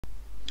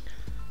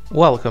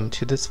Welcome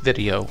to this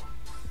video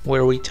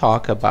where we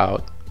talk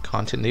about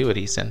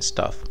continuities and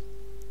stuff,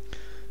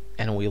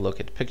 and we look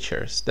at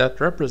pictures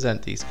that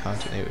represent these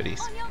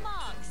continuities.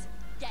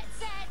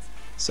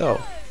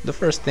 So the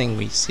first thing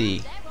we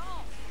see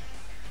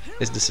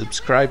is the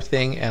subscribe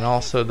thing and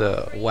also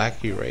the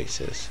wacky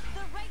races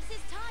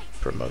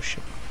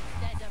promotion.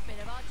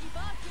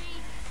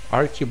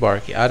 Arky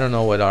Barky, I don't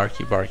know what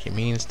Arky Barky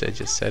means, they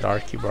just said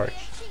Arky Barky.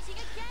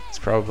 It's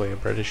probably a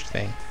British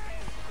thing.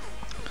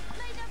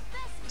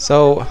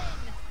 So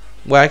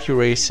Wacky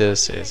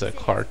Races is a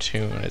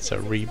cartoon. It's a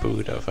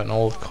reboot of an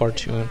old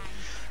cartoon.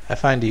 I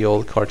find the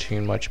old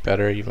cartoon much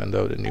better, even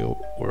though the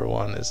newer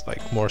one is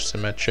like more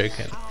symmetric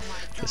and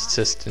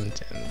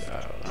consistent,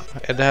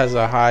 and it has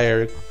a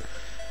higher.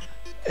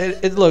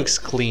 It looks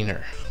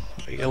cleaner.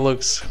 It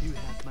looks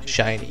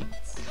shiny,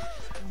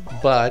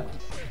 but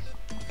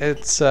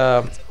it's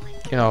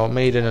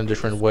made in a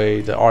different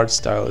way. The art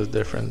style is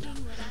different,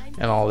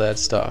 and all that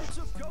stuff.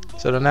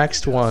 So the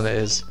next one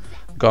is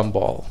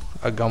Gumball,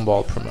 a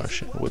Gumball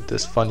promotion with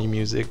this funny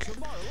music,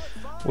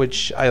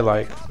 which I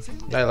like.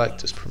 I like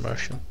this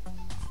promotion.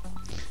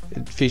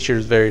 It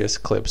features various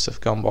clips of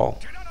Gumball.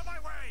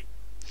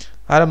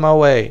 Out of my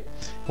way.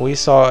 We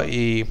saw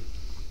a,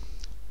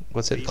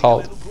 what's it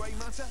called?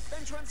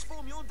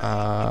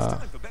 Well,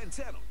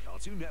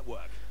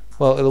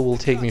 it will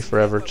take me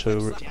forever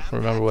to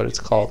remember what it's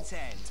called.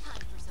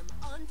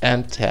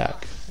 End tag,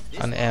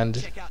 an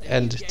end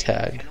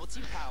tag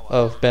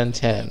of Ben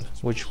 10,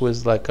 which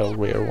was like a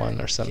rare one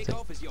or something.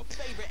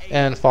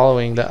 And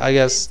following that, I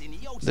guess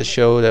the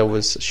show that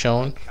was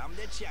shown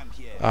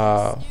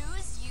at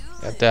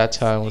that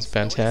time was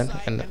Ben 10,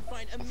 and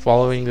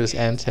following this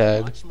end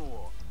tag,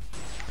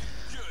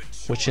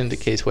 which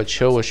indicates what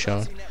show was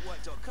shown,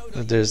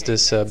 there's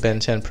this Ben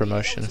 10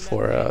 promotion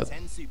for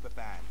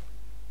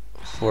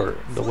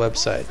the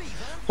website.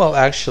 Well,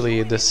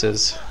 actually, this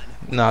is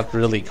not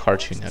really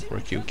Cartoon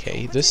Network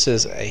UK. This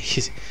is a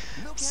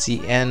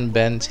CN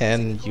Ben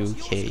 10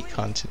 UK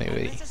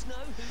continuity.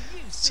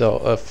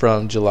 So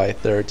from July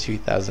 3rd,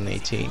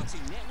 2018.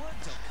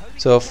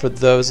 So for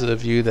those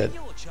of you that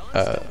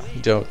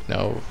don't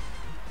know,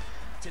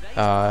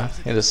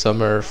 in the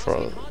summer,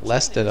 for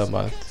less than a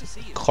month,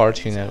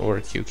 Cartoon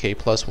Network UK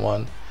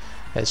 +1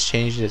 has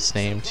changed its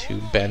name to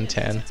Ben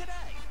 10,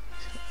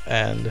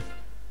 and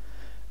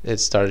it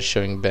started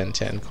showing Ben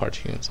 10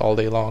 cartoons all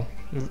day long.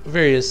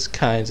 Various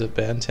kinds of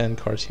Ben 10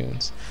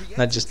 cartoons,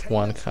 not just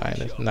one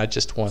kind, not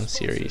just one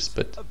series,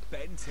 but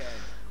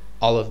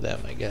all of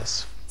them, I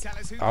guess.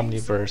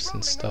 Omniverse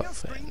and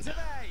stuff, and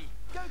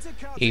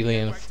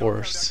Alien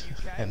Force,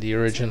 and the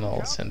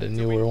originals, and the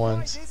newer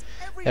ones,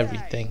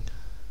 everything.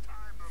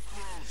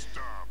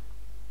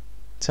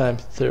 Time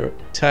to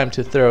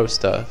throw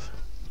stuff.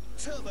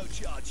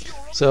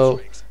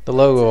 So the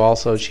logo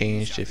also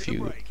changed. If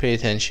you pay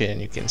attention,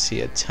 you can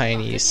see a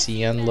tiny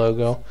CN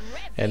logo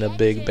and a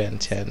big Ben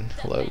 10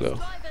 logo.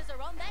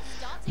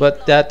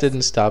 But that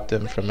didn't stop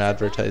them from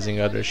advertising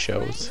other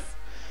shows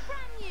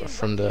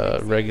from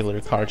the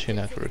regular Cartoon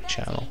Network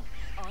channel,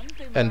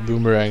 and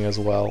Boomerang as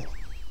well.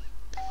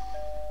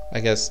 I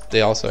guess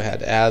they also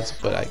had ads,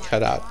 but I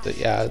cut out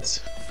the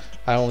ads.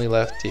 I only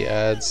left the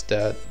ads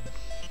that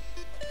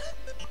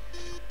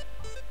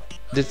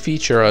did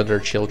feature other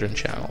children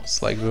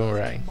channels like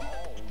Boomerang.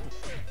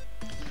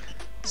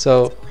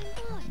 So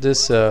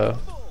this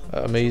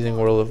Amazing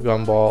World of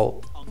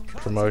Gumball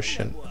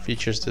promotion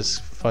features this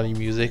funny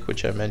music,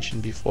 which I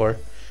mentioned before,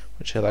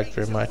 which I like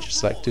very much.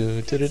 It's like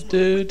do do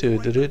do do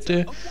do do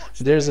do.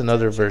 There's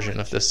another version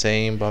of the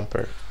same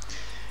bumper.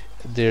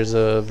 There's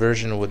a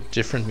version with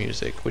different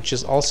music, which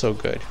is also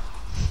good.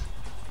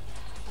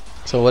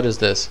 So what is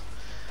this?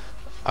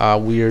 A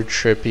weird,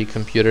 trippy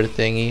computer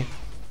thingy.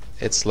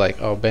 It's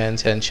like, oh, Ben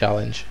 10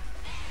 challenge.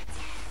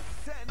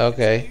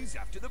 Okay.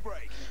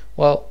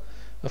 Well,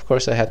 of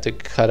course I had to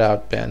cut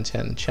out Ben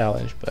 10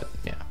 challenge, but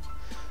yeah.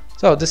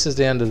 So this is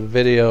the end of the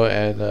video,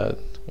 and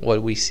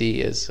what we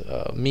see is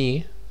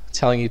me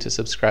telling you to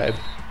subscribe,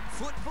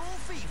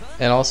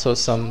 and also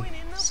some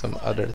other